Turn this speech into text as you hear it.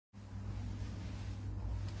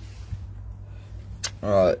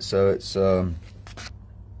Alright, so it's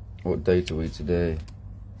what date are we today?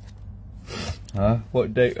 Huh?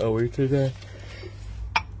 What date are we today?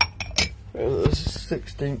 It's the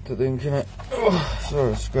 16th, I think, isn't it? Oh,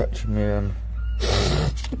 sorry, scratching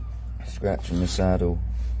my saddle.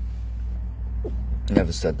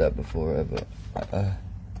 Never said that before ever. I'm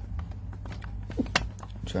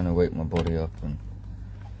trying to wake my body up and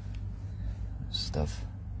stuff.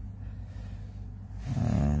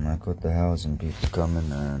 I got the housing people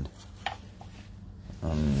coming and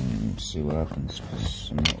see what happens, because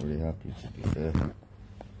I'm not really happy, to be fair.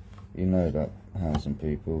 You know that, housing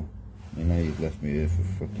people. You know you've left me here for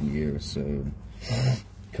a fucking year or so and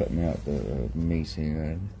cut me out the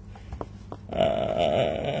meeting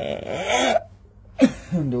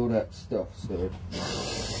and all that stuff, so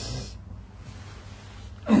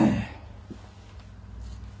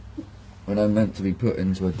when I'm meant to be put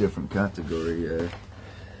into a different category,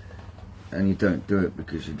 and you don't do it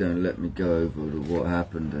because you don't let me go over what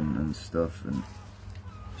happened and stuff and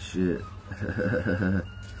shit.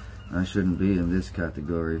 I shouldn't be in this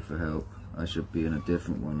category for help. I should be in a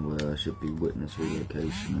different one where I should be witness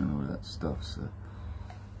relocation and all that stuff, so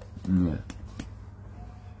yeah.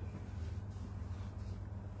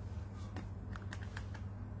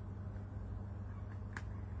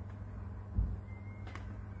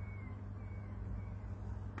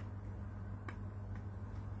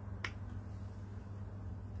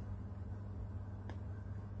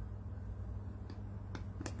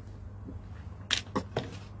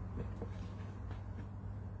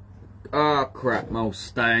 Ah, oh, crap, my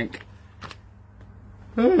stank.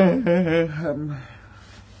 Shit,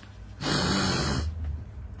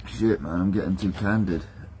 man, I'm getting too candid.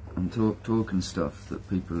 I'm talking stuff that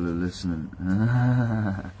people are listening.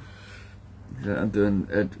 I'm doing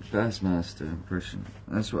Ed Bassmaster impression.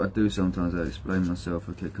 That's what I do sometimes. I explain myself.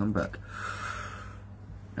 Okay, come back.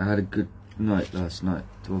 I had a good night last night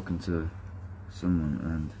talking to someone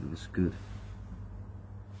and it was good.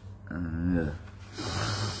 Yeah.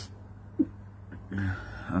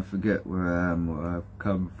 I forget where I am, where I've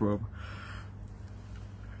come from.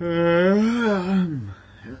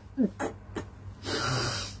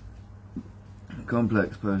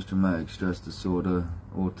 Complex post-traumatic stress disorder,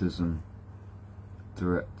 autism,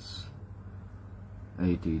 Tourette's,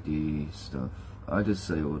 ADD stuff. I just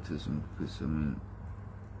say autism because, I mean,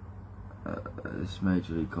 it's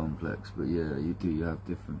majorly complex, but yeah, you have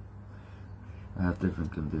different, I have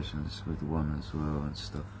different conditions with one as well and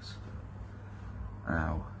stuff. So.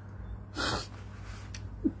 Ow.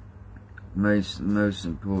 Most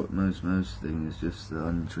thing is just the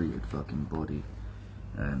untreated fucking body,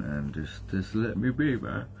 and just let me be,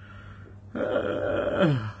 man.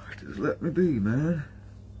 Just let me be, man.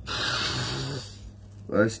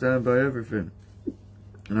 I stand by everything,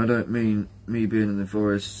 and I don't mean me being in the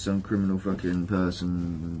forest, some criminal fucking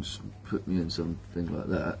person and put me in something like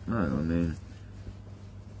that. No, I mean,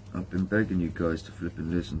 I've been begging you guys to flip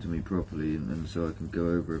and listen to me properly and so I can go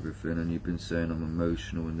over everything, and you've been saying I'm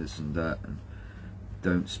emotional and this and that and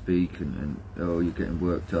don't speak and oh, you're getting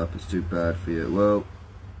worked up, it's too bad for you. Well,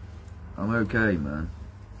 I'm okay, man.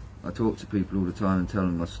 I talk to people all the time and tell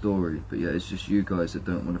them my story, but yeah, it's just you guys that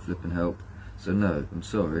don't want to flip and help. So no, I'm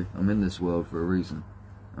sorry, I'm in this world for a reason.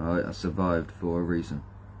 Alright, I survived for a reason.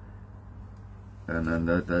 And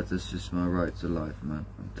that's just my right to life, man.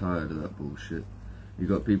 I'm tired of that bullshit. You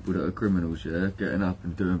got people that are criminals, yeah, getting up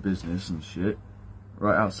and doing business and shit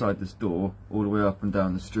right outside this door, all the way up and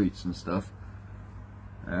down the streets and stuff.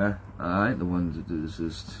 Yeah, I ain't the one to do this.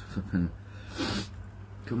 Just flipping.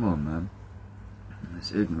 Come on, man.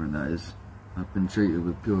 It's ignorant, that is. I've been treated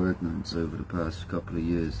with pure ignorance over the past couple of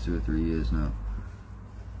years, 2 or 3 years now,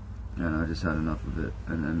 and I just had enough of it.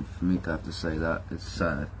 And for me to have to say that, it's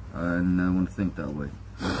sad. I don't want to think that way.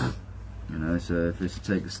 You know, so if it's to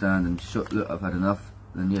take a stand and look, I've had enough,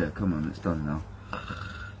 then yeah, come on, it's done now.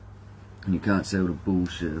 And you can't say all the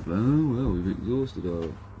bullshit of like, oh well, we've exhausted our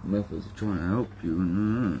methods of trying to help you.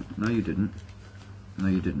 No, you didn't. No,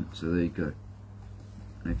 you didn't. So there you go.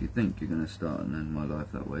 And if you think you're going to start and end my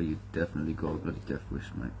life that way, you definitely got a bloody death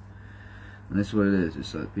wish, mate. And that's what it is.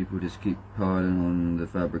 It's like people just keep piling on the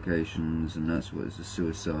fabrications, and that's what it's a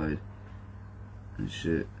suicide and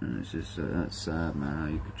shit. And it's just that's sad, man, how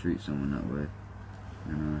you could treat someone that way,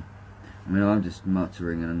 you know. I mean, I'm just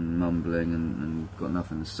muttering and mumbling and got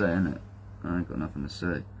nothing to say, innit? I ain't got nothing to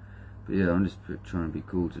say. But yeah, I'm just trying to be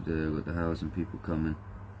cool today with the housing people coming.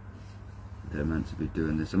 They're meant to be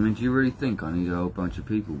doing this. I mean, do you really think I need a whole bunch of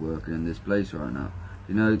people working in this place right now?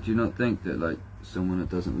 Do you not think that, like, someone that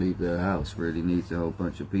doesn't leave their house really needs a whole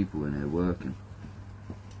bunch of people in here working?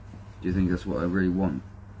 Do you think that's what I really want?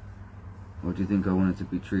 Or do you think I wanted to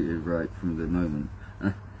be treated right from the moment?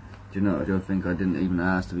 Do you know, I don't think I didn't even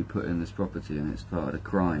ask to be put in this property, and it's part of the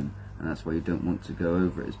crime, and that's why you don't want to go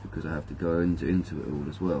over it, is because I have to go into it all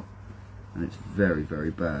as well. And it's very,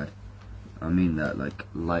 very bad. I mean that, like,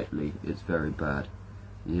 lightly. It's very bad.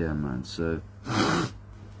 Yeah, man, so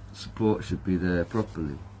support should be there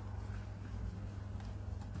properly.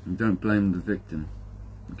 And don't blame the victim.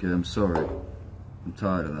 Okay, I'm sorry. I'm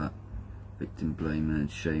tired of that. Victim blaming and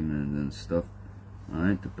shaming and stuff.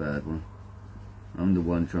 I ain't the bad one. I'm the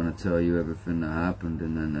one trying to tell you everything that happened,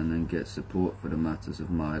 and then get support for the matters of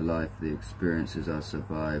my life, the experiences I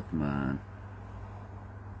survived, man.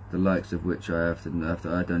 The likes of which I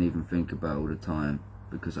don't even think about all the time,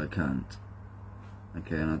 because I can't.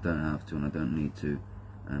 Okay, and I don't have to, and I don't need to,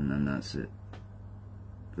 and that's it.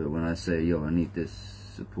 But when I say, yo, I need this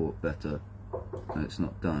support better, and it's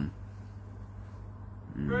not done.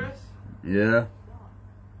 Chris? Yeah?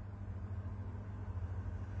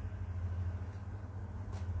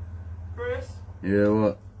 Chris? Yeah,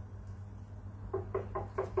 what?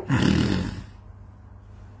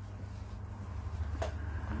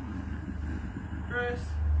 Chris?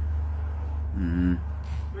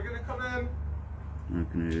 We're gonna come in.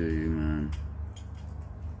 I can hear you, man.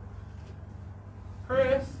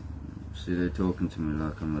 Chris? See, they're talking to me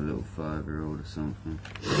like I'm a little 5-year-old or something.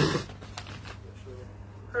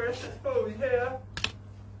 Chris, it's Bobby here.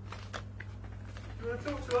 You wanna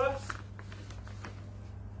talk to us?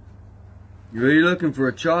 You really looking for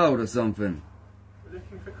a child or something? We're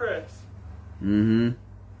looking for Chris. Mm-hmm.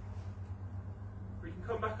 We can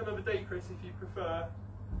come back another day, Chris, if you prefer.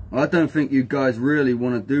 I don't think you guys really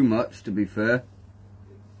want to do much, to be fair.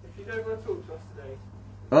 If you don't want to talk to us today.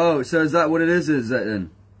 Oh, so is that what it is that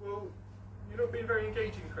then? Well, you're not being very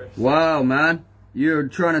engaging, Chris. Wow, man. You're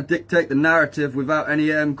trying to dictate the narrative without any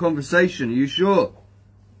conversation. Are you sure?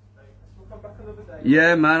 We'll come back another day.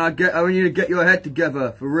 Yeah, man. I want you to get your head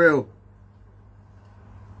together, for real.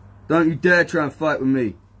 Don't you dare try and fight with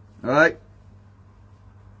me. Alright?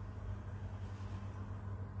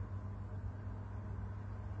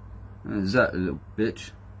 Is that, a little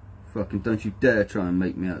bitch? Fucking don't you dare try and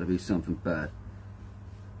make me out to be something bad.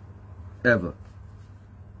 Ever.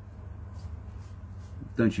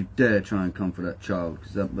 Don't you dare try and come for that child,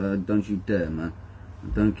 cause that, don't you dare, man.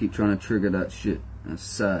 And don't keep trying to trigger that shit. That's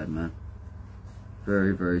sad, man.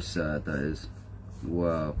 Very, very sad, that is.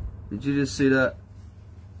 Wow. Did you just see that?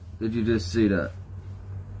 Did you just see that?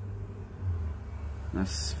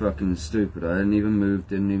 That's fucking stupid. I didn't even move,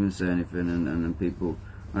 didn't even say anything, and then people...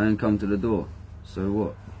 I didn't come to the door. So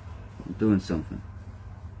what? I'm doing something.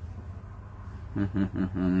 I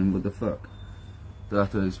mean, what the fuck? Do I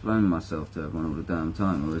have to explain myself to everyone all the damn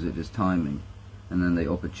time, or is it just timing? And then they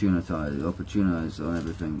opportunize on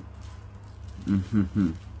everything.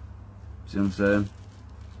 See what I'm saying?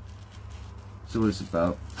 That's all it's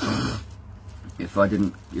about. If I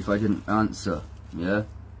didn't answer, yeah?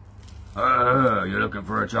 You're looking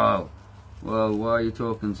for a child. Well, why are you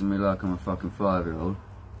talking to me like I'm a fucking 5-year-old?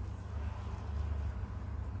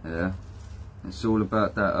 Yeah? It's all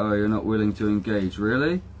about that, oh, you're not willing to engage.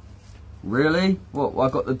 Really? Really? What, I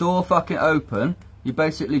got the door fucking open, you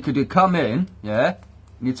basically could come in, yeah?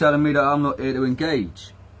 And you're telling me that I'm not here to engage.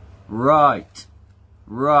 Right.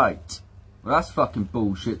 Right. Well, that's fucking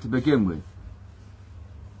bullshit to begin with.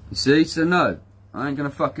 You see? So no, I ain't gonna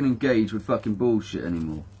fucking engage with fucking bullshit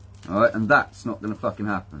anymore. Alright? And that's not gonna fucking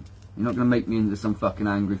happen. You're not gonna make me into some fucking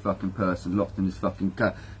angry fucking person locked in his fucking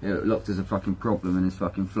locked as a fucking problem in his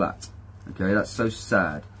fucking flat. Okay, that's so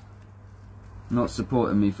sad. Not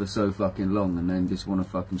supporting me for so fucking long and then just want to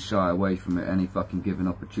fucking shy away from it any fucking given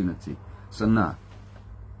opportunity. So nah.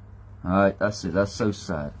 Alright, that's it. That's so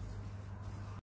sad.